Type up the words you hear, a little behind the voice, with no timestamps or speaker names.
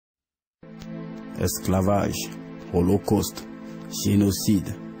esclavage, holocauste,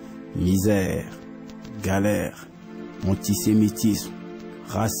 génocide, misère, galère, antisémitisme,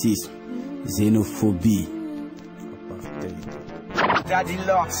 racisme, xénophobie. Daddy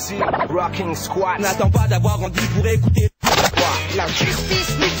LAM C Rocking Squat. N'attends pas d'avoir grandi pour écouter. La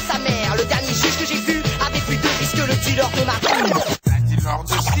justice nique sa mère. Le dernier juge que j'ai vu avait plus de risques que le dealer de ma fille. Daddy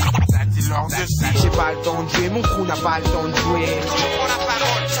LAM C. J'ai pas le temps de jouer, mon crew n'a pas le temps de jouer. Quand je prends la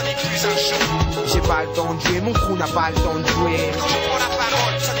parole, ça n'est plus un show. J'ai pas le temps de jouer, mon crew n'a pas le temps de jouer. Quand je prends la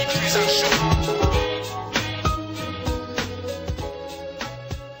parole, ça n'est plus un show.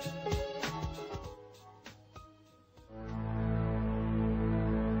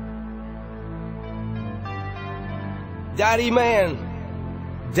 Daddy man,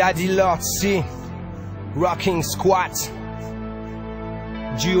 Daddy LAM C Rocking Squat.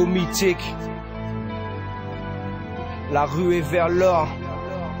 Duo mythique. La rue est vers l'or.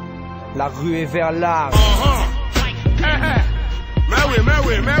 La rue est vers l'art.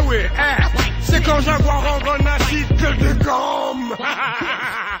 Mais oui, c'est quand Jaguar rentre en acide que des gommes.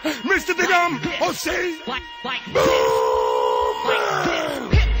 Mr. des gommes, aussi. Boom!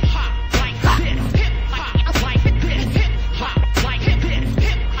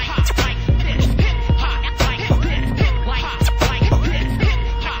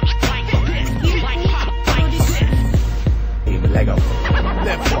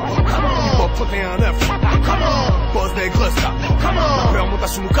 Pose des grosses là. La peur monte à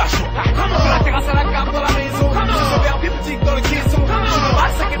sous nos cachons. De la terrasse à la cave dans la maison. Je me verre bien petit dans le caisson. Je me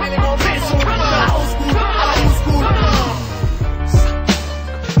bats 5 éléments vaisseau. De la old school à la new school.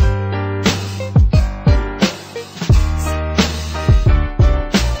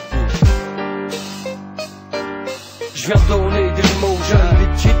 Je viens donner des mots jeunes, des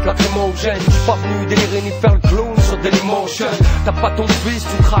titres lacrymogènes. Je suis pas venu délirer ni faire le clown sur Dailymotion. T'as pas ton fils,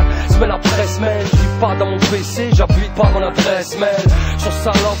 tu craques semaine après semaine. Je vis pas dans mon PC, j'habite pas mon adresse mail. Sur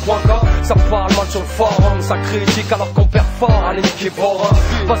salon.com, ça parle mal sur le forum. Ça critique alors qu'on perfore, allez niquer forum.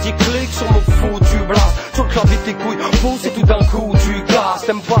 Vas-y clique sur mon foutu blast. Sur le clavier tes couilles poussent et tout d'un coup tu glaces.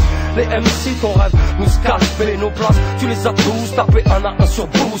 T'aimes pas les MC, ton rêve nous scalper nos places. Tu les as tous tapés un à un sur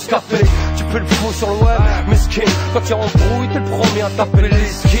Boost Café. Tu fais le fou sur le web, miskin. Quand tu embrouille, t'es le premier à taper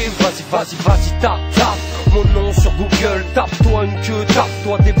l'esquive. Vas-y, tape mon nom sur Google. Tape-toi une queue,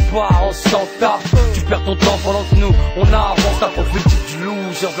 tape-toi des parents sans tape. Tu perds ton temps pendant que nous, on avance. T'as profité du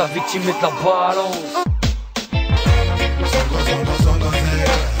loser, de la victime et de la balance.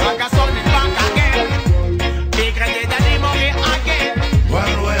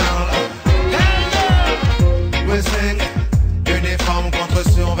 Uniforme contre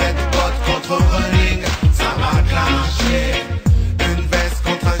survêt, bottes contre running. Ça va clencher. Une veste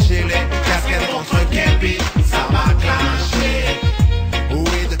contre un gilet, casquette contre képi. Ça va clencher.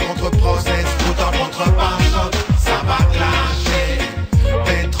 Weed contre process, bouton contre pare-choc. Ça va clencher.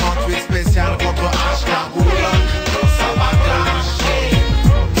 P38 spécial contre HK Rouloc. Ça va clencher.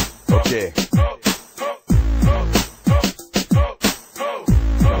 Ok.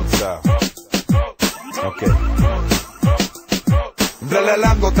 Comme ça. Ok. V'là la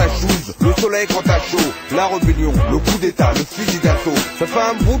lame dans ta chouse, le soleil quand t'as chaud, la rébellion, le coup d'état, le fusil d'assaut. Ça fait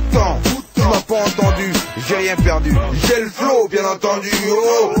un bout de temps, tu m'as pas entendu, j'ai rien perdu, j'ai le flow bien entendu.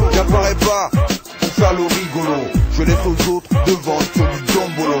 Oh, j'apparais pas pour faire le rigolo, je laisse aux autres devant sur du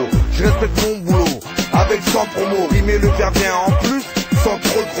dombolo. Je respecte mon boulot, avec 100 promos, rimer le faire bien en plus, sans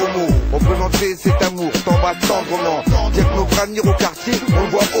trop de gros mots. Représenter cet amour, t'embrasse tendrement. Dire que nos granir au quartier, on le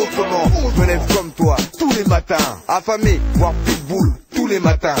voit autrement. Je me lève comme toi, tous les matins, affamé, voire pitbull, tous les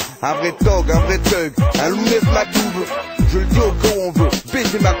matins. Un vrai tog, un vrai thug, un lounef ma double. Je le dis au cas où on veut,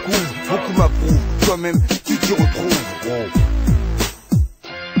 baiser ma couve, beaucoup m'approuvent. Toi-même, tu t'y retrouves, gros.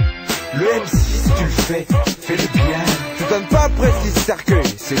 Le MC, si tu le fais, fais-le bien. Je donne pas après si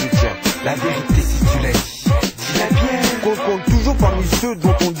cercueil, c'est le tien. La vérité, si tu l'as dit, dis-la bien. Qu'on compte toujours parmi ceux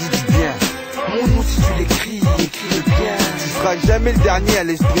dont on dit du bien. Mon nom, si tu l'écris, écris-le bien. Tu seras jamais le dernier à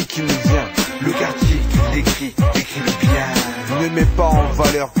l'esprit qui me vient. Le quartier, tu l'écris, écris-le bien. Ne mets pas en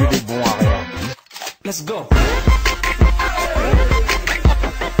valeur que les bons à rien. Let's go.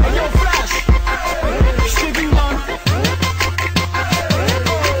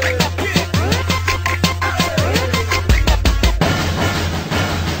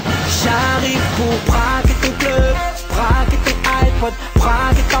 J'arrive pour braquer ton club, braquer ton iPod,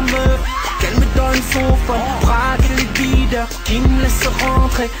 braquer ta meuf, qu'elle me donne son fun, braquer les leaders qui me laissent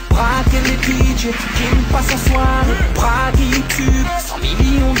rentrer, braquer les DJ qui me passent en soirée, braquer YouTube, 100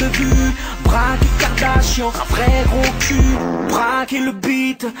 millions de vues, braquer Kardashian, un vrai gros cul, braquer le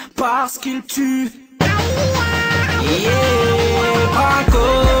beat parce qu'il tue. Yeah, braco,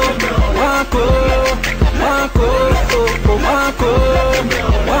 braco.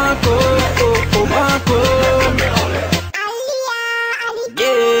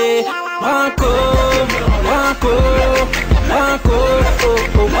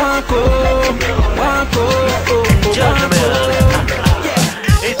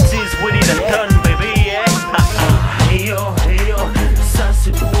 It is what it has done, baby, yeah. Hey yo, ça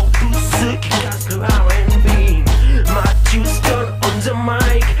c'est pour tous ceux qui cassent le R&B. Matthew Stone on the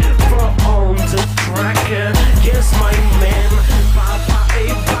mic, for on the track. Yes, my man, Papa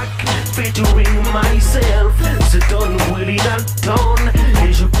est back, featuring myself. The Don Willie Dalton.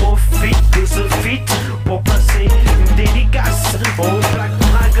 Et je profite de ce feat pour passer une dédicace au Black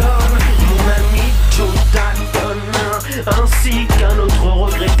Dragon, mon ami Joe Dalton, ainsi qu'un autre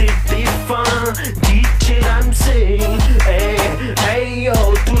regretté défunt, DJ LAM C. Hey yo,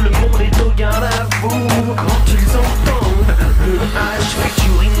 tout le monde est au garde à vous quand ils entendent le H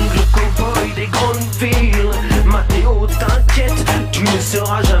featuring le cowboy des grandes villes. Mathéo, t'inquiète, tu ne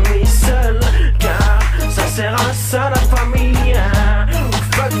seras jamais seul, car ça sert à ça la famille.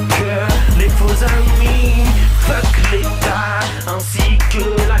 Fuck les faux amis, fuck l'État, ainsi que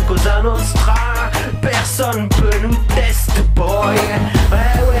la Cosa Nostra. Personne peut nous test, boy.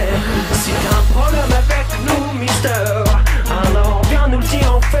 Ouais, si t'as un problème avec nous, mister, alors viens nous le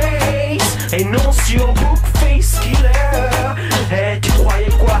dire en face, et non sur Bookface Killer. Tu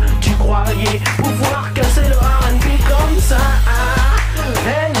croyais quoi? Tu croyais pouvoir casser le R&B comme ça?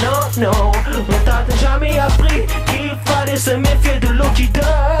 Non, on t'a jamais appris qu'il fallait se méfier de l'eau qui dort.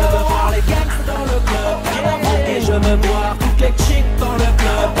 Je veux voir les gangs dans le club, et je veux voir toutes les chicks dans le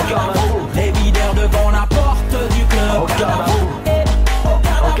club. Les videurs devant la porte du club. Regarde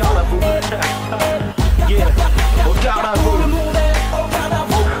à vous. Yeah, regarde à vous. Tout le monde est au garde à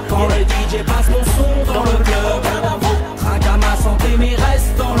vous. Quand le DJ passe mon son dans le club, traque à ma santé mais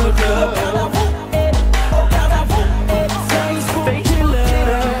reste dans le club. Facebook killer.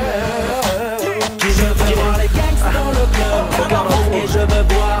 Je veux voir les gangs dans le club, et je veux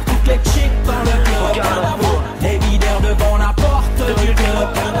voir toutes les chicks dans le club. Les videurs devant la porte du club.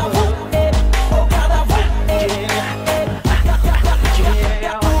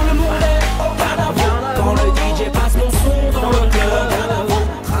 Quand le DJ passe mon son dans le club,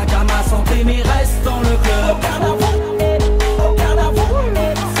 traque à ma santé mais reste dans le club.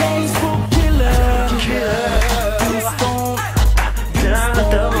 Facebook killer. Piston.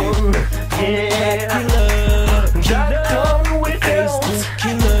 Down, yeah. Down with Facebook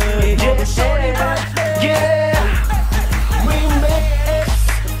killer. yeah. Remix.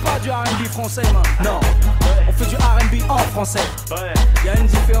 Pas du R&B français, man. Non, on fait du R&B en français. Ouais. Y'a une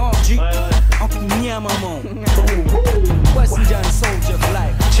différence, G, Ouais. entre ni un maman. West Indian Soldier Fly.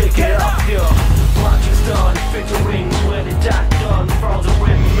 Check it out, yo. Watch us done, featuring with the Jack done from the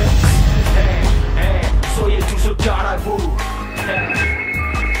remix. Hey, soyez tous au garde à vous.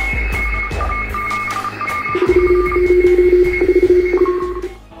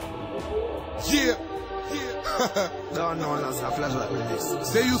 Yeah. Non, là, c'est la flash là.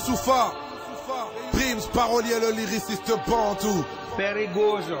 C'est Youssoufa. Prims, parolier, le lyriciste Bantou.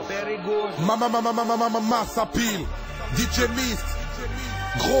 Perigoso. Massa pile. DJ Mist.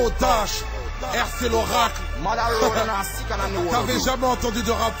 Gros Dash. RC l'oracle. T'avais jamais entendu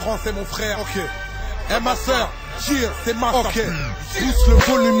de rap français, mon frère. Ok. Ma soeur. C'est ma okay. Pousse le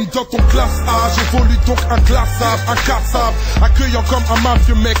volume dans ton classe A. J'évolue donc inclassable, incassable, accueillant comme un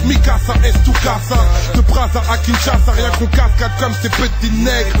mafieux mec. Mikasa, est tout casa. De Brazza à Kinshasa, rien qu'on cascade comme ces petits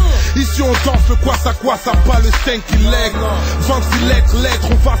nègres. Ici on danse le quoi ça, pas le steak qui lègue. 26 lettres,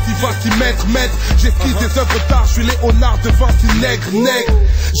 on va s'y mettre. J'esquisse des œuvres d'art, je suis Léonard de Vinci nègre.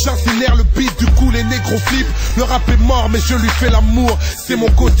 J'incinère le beat, du coup les négros flippent. Le rap est mort mais je lui fais l'amour, c'est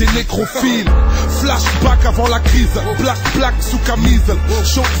mon côté nécrophile. Flashback avant la crise, black sous camise.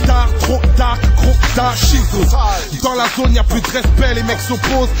 Show star, trop dark, gros dark, dans la zone y'a plus de respect, les mecs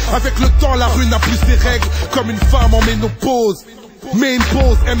s'opposent. Avec le temps la rue n'a plus ses règles, comme une femme en ménopause. Mets une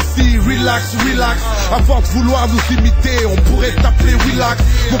pause, MC, relax. Avant de vouloir nous imiter, on pourrait t'appeler Willax.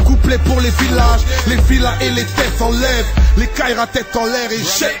 Mon couplet pour les villages, les villas et les têtes en l'air. Les Kaira tête en l'air et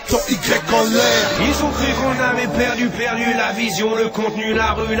jette ton Y en l'air. Ils ont cru qu'on avait perdu la vision, le contenu,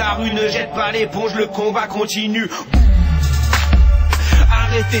 la rue ne jette pas l'éponge, le combat continue.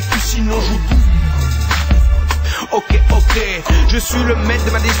 Arrêtez tout sinon je bouffe. Ok, je suis le maître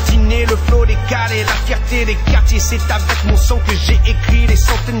de ma destinée, le flow des calés, la fierté des quartiers. C'est avec mon sang que j'ai écrit des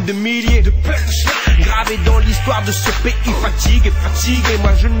centaines de milliers de punchlines gravés dans l'histoire de ce pays fatigué.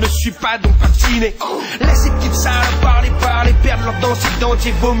 Moi je ne suis pas donc patiné. Laisse ces petites salles parler, perdre leur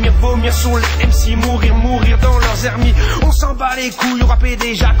dentier, vomir sur les MC, mourir dans leurs hermies. On s'en bat les couilles, on rappait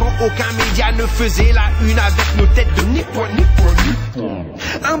déjà quand aucun média ne faisait la une avec nos têtes de ni point.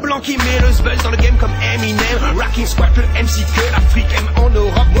 Un blanc qui met le sbul dans le game comme Eminem. Racking squat le MC que l'Afrique aime en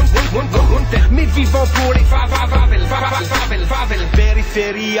Europe. Mais vivant pour les favel.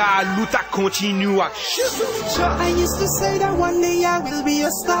 feria, luta continua. I used to say that one day I will be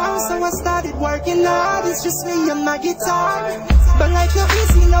a star, so I started working hard. It's just me and my guitar. But like no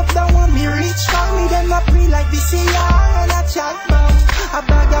easy enough, that want me reach for me. Them up me like VCR and I chat bomb. A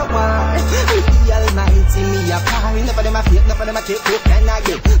bag of war. With the Almighty, me a par. Never them a fake, never them a take coke and I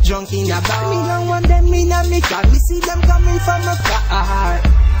get drunk in a bar. Me don't want them in a me car. Me see them coming from a car.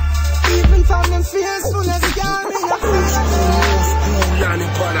 Even from them fears full of scar. Me a feel Là n'est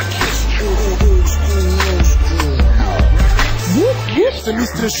pas la question. C'est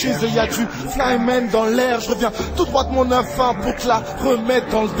Mr. Cheese et y'a du flyman dans l'air. Je reviens tout droit de mon 9-1 pour te la remettre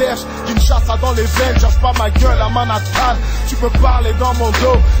dans le derge. Kinshasa dans les veines, cherche pas ma gueule à Manhattan. Tu peux parler dans mon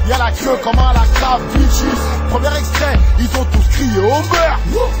dos, y'a la queue comme à la crave. Bitches, premier extrait, ils ont tous crié au beurre.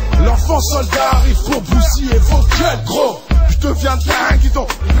 L'enfant soldat arrive pour bousiller vos gueules, gros. Je deviens dingue, ils ont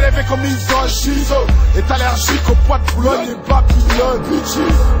rêvé comme ils ont schizo. Est allergique au poids de Boulogne et Babylone,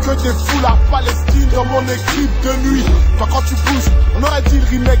 bitches. Que des foules à Palestine dans mon équipe de nuit. Toi quand tu bouges, on aurait dit le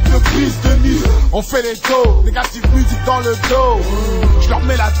remake de Brise de Nice. On fait les dos, négative musique dans le dos. Je leur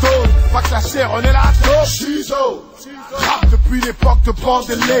mets la dose, pas que la chair, on est la dose. Schizo. Rap depuis l'époque de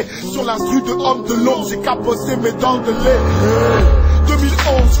Bandelé. Sur l'instru de homme de l'ombre, j'ai capoté mes dents de lait.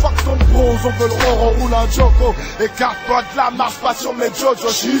 2011, fuck ton bronze, on veut le rond, on roule un Joko. Écarte-toi de la marche, pas sur mes Jojo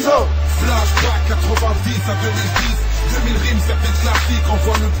Shizo. Flashback 90 à 2010. 2000 rimes, ça fait classique,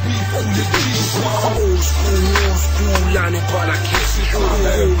 envoie le bif ou les bifs. Old school, là n'est pas la question.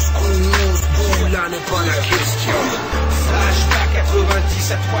 Old school, là n'est pas la question. Flashback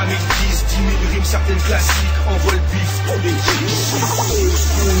 90 à 3010. 10 000 rimes, certaines classiques, envoie le bif ou les bifs. Old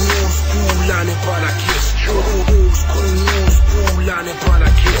school, là n'est pas la question. Old school, là n'est pas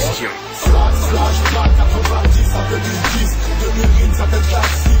la question.